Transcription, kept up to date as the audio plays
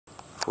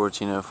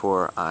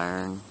1404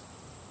 iron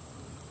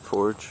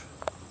forge.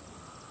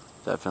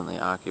 Definitely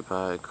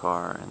occupied.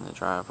 Car in the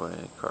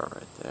driveway. Car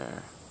right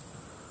there.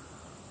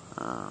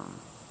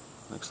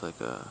 Looks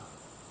like a,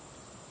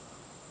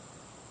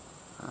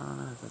 I don't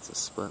know if that's a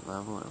split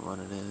level or what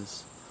it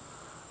is.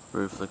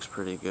 Roof looks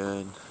pretty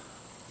good.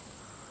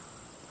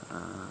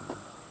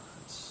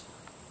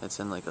 It's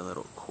in like a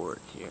little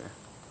court here,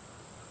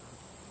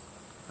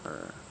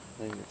 or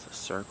maybe it's a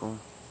circle.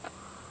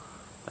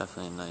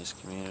 Definitely a nice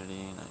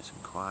community, nice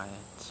and quiet.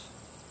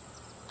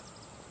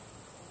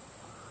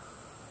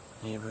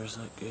 Neighbors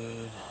look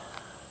good.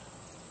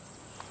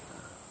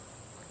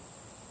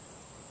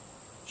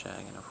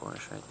 Jag in a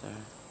Porsche right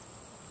there.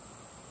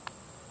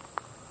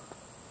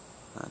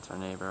 That's our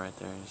neighbor right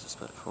there. He's a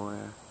split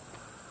foyer.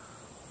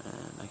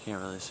 And I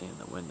can't really see in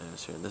the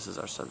windows here. This is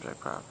our subject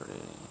property.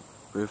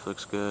 Roof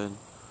looks good.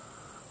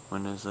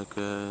 Windows look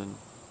good.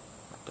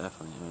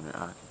 Definitely owner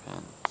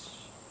occupants.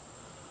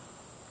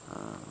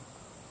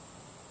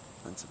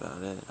 That's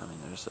about it. I mean,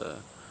 there's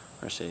a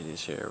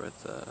Mercedes here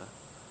with a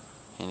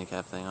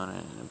handicap thing on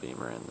it and a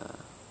Beamer in the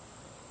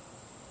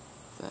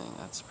thing.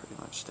 That's pretty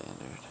much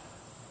standard.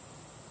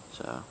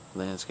 So,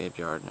 landscaped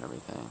yard and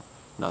everything.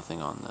 Nothing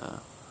on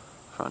the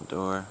front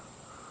door.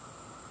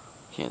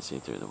 Can't see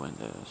through the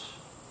windows.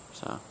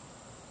 So,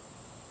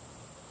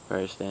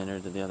 very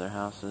standard to the other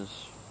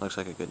houses. Looks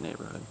like a good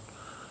neighborhood.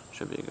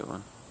 Should be a good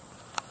one.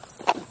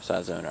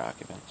 Besides owner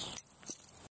occupants.